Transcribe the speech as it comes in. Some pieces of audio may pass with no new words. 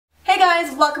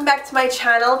guys, welcome back to my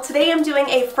channel. Today I'm doing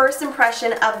a first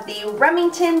impression of the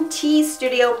Remington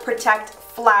TStudio Protect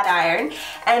Flat Iron,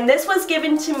 and this was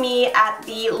given to me at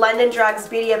the London Drugs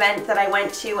beauty event that I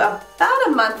went to about a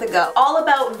month ago. All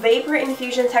about vapor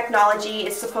infusion technology.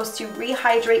 It's supposed to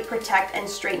rehydrate, protect, and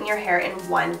straighten your hair in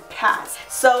one pass.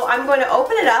 So I'm going to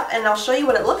open it up and I'll show you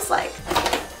what it looks like.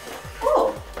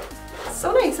 Oh,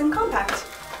 so nice and compact.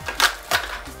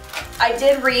 I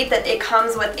did read that it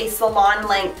comes with a salon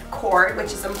length cord,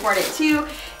 which is important too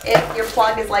if your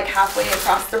plug is like halfway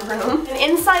across the room. And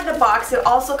inside the box it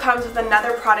also comes with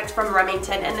another product from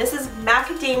Remington, and this is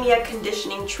macadamia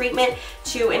conditioning treatment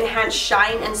to enhance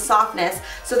shine and softness.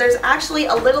 So there's actually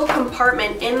a little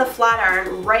compartment in the flat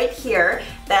iron right here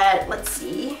that, let's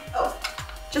see,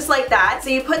 just like that. So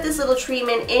you put this little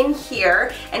treatment in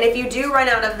here, and if you do run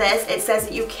out of this, it says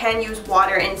that you can use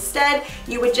water instead.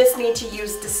 You would just need to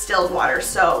use distilled water,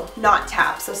 so not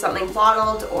tap, so something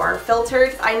bottled or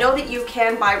filtered. I know that you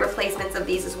can buy replacements of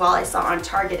these as well. I saw on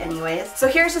Target anyways. So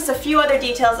here's just a few other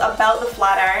details about the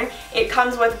flat iron. It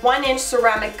comes with 1-inch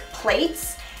ceramic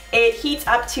plates. It heats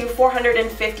up to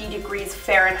 450 degrees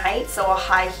Fahrenheit, so a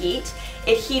high heat.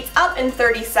 It heats up in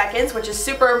 30 seconds, which is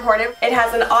super important. It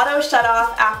has an auto shut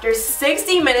off after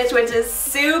 60 minutes, which is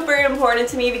super important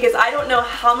to me because I don't know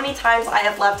how many times I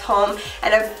have left home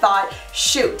and have thought,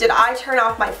 shoot, did I turn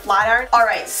off my flat iron?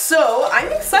 Alright, so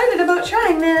I'm excited about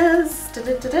trying this.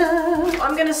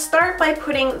 I'm gonna start by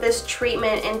putting this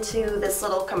treatment into this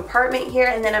little compartment here,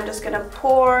 and then I'm just gonna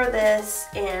pour this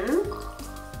in.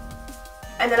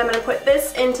 And then I'm going to put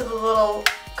this into the little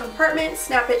compartment,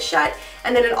 snap it shut,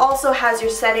 and then it also has your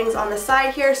settings on the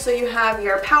side here. So you have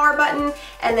your power button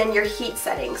and then your heat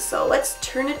settings. So let's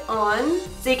turn it on.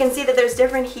 So you can see that there's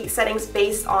different heat settings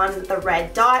based on the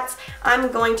red dots.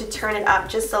 I'm going to turn it up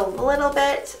just a little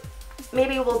bit.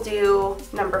 Maybe we'll do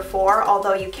number 4,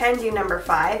 although you can do number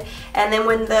 5. And then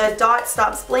when the dot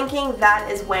stops blinking, that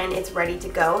is when it's ready to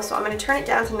go. So I'm going to turn it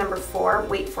down to number 4,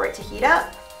 wait for it to heat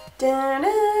up.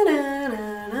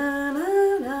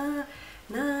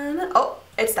 Oh,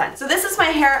 it's done. So this is my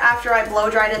hair after I blow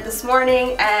dried it this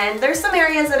morning, and there's some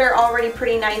areas that are already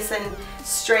pretty nice and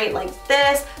straight like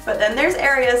this, but then there's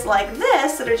areas like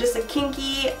this that are just a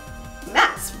kinky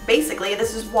mess. Basically,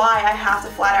 this is why I have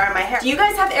to flat iron my hair. Do you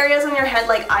guys have areas on your head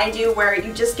like I do where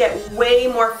you just get way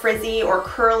more frizzy or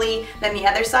curly than the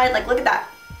other side? Like, look at that.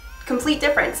 Complete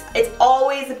difference. It's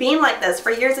always been like this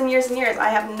for years and years and years. I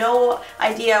have no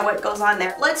idea what goes on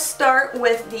there. Let's start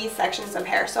with these sections of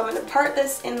hair. So I'm going to part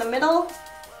this in the middle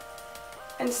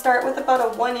and start with about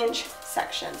a 1-inch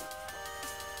section.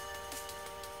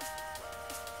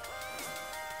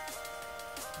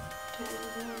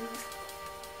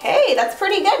 Hey, that's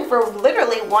pretty good for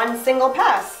literally one single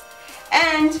pass.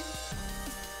 And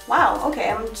wow,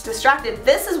 okay, I'm just distracted.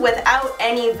 This is without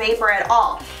any vapor at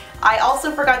all. I also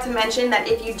forgot to mention that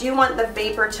if you do want the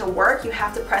vapor to work, you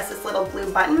have to press this little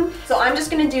blue button. So I'm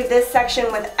just going to do this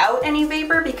section without any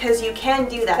vapor because you can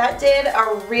do that. That did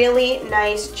a really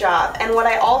nice job. And what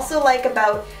I also like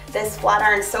about this flat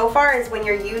iron so far is when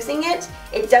you're using it,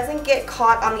 it doesn't get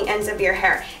caught on the ends of your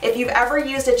hair. If you've ever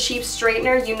used a cheap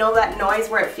straightener, you know that noise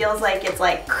where it feels like it's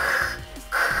like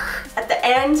at the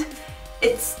end.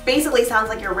 It basically sounds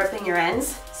like you're ripping your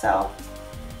ends. So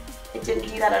it didn't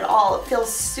do that at all. It feels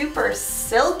super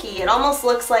silky. It almost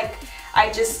looks like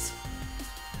I just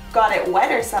got it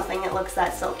wet or something. It looks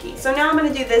that silky. So now I'm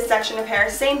going to do this section of hair.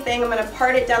 Same thing. I'm going to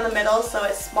part it down the middle so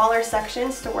it's smaller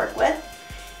sections to work with.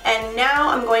 And now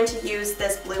I'm going to use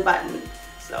this blue button.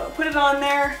 So put it on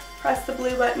there, press the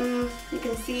blue button. You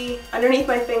can see underneath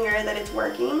my finger that it's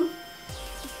working.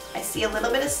 I see a little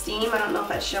bit of steam. I don't know if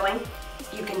that's showing.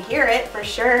 You can hear it for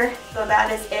sure. So that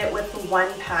is it with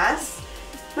one pass.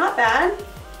 Not bad.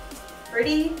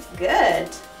 Pretty good.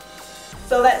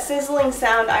 So that sizzling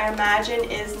sound, I imagine,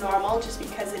 is normal just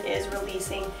because it is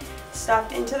releasing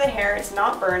stuff into the hair. It's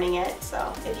not burning it.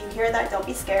 So if you hear that, don't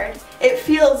be scared. It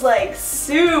feels like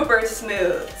super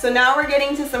smooth. So now we're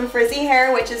getting to some frizzy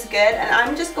hair, which is good. And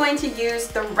I'm just going to use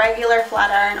the regular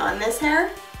flat iron on this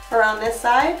hair or on this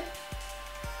side.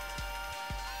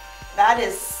 That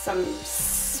is some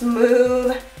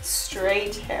smooth,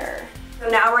 straight hair. So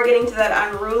now we're getting to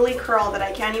that unruly curl that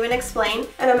I can't even explain,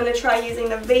 and I'm going to try using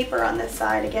the vapor on this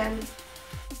side again.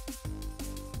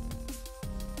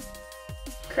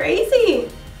 Crazy!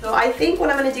 So I think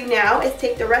what I'm going to do now is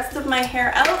take the rest of my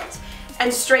hair out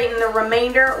and straighten the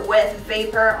remainder with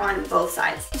vapor on both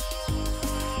sides.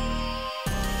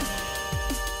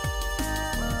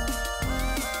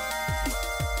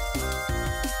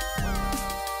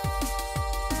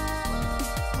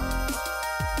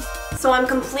 So I'm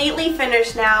completely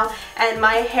finished now, and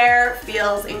my hair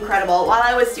feels incredible. While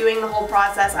I was doing the whole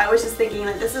process, I was just thinking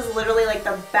that this is literally like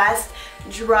the best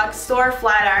drugstore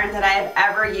flat iron that I have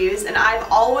ever used, and I've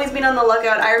always been on the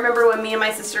lookout. I remember when me and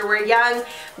my sister were young,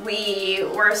 we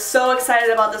were so excited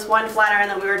about this one flat iron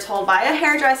that we were told by a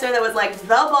hairdresser that was like the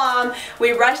bomb.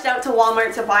 We rushed out to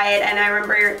Walmart to buy it, and I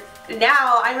remember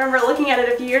looking at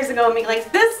it a few years ago and being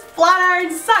like, this flat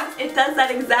iron sucks. It does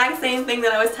that exact same thing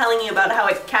that I was telling you about, how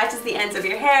it catches the ends of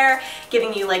your hair,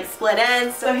 giving you like split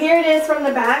ends. So here it is from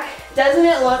the back. Doesn't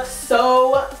it look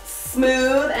so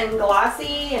smooth and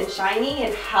glossy and shiny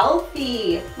and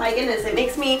healthy? My goodness, it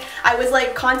makes me, I was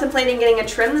like contemplating getting a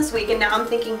trim this week, and now I'm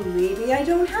thinking maybe I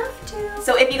don't have to.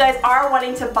 So if you guys are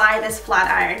wanting to buy this flat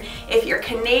iron, if you're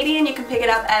Canadian, you can pick it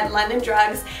up at London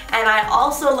Drugs, and I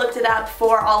also looked it up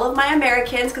for all of my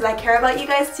Americans because I care about you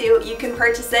guys too. You can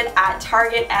purchase it at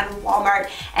Target and Walmart,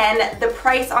 and the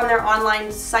price on their online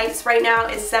sites right now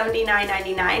is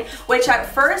 $79.99, which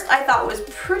at first I thought was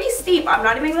pretty steep, I'm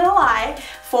not even gonna lie,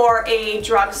 for a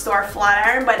drugstore flat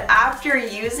iron, but after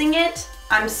using it,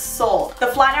 I'm sold. The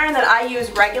flat iron that I use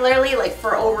regularly, like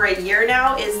for over a year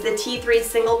now, is the T3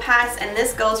 single pass, and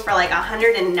this goes for like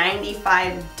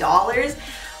 $195.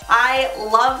 I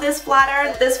love this flat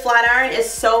iron. This flat iron is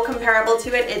so comparable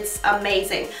to it, it's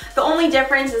amazing. The only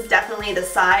difference is definitely the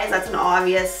size. That's an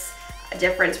obvious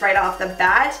difference right off the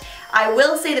bat. I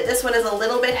will say that this one is a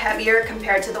little bit heavier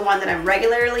compared to the one that I'm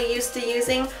regularly used to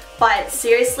using, but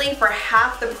seriously, for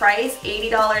half the price,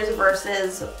 $80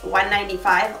 versus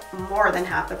 $195, more than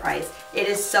half the price. It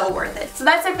is so worth it. So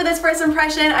that's it for this first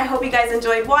impression. I hope you guys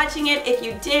enjoyed watching it. If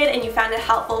you did and you found it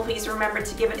helpful, please remember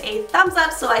to give it a thumbs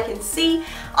up so I can see.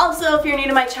 Also, if you're new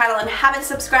to my channel and haven't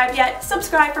subscribed yet,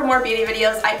 subscribe for more beauty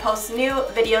videos. I post new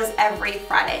videos every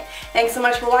Friday. Thanks so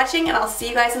much for watching, and I'll see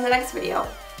you guys in the next video.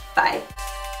 Bye.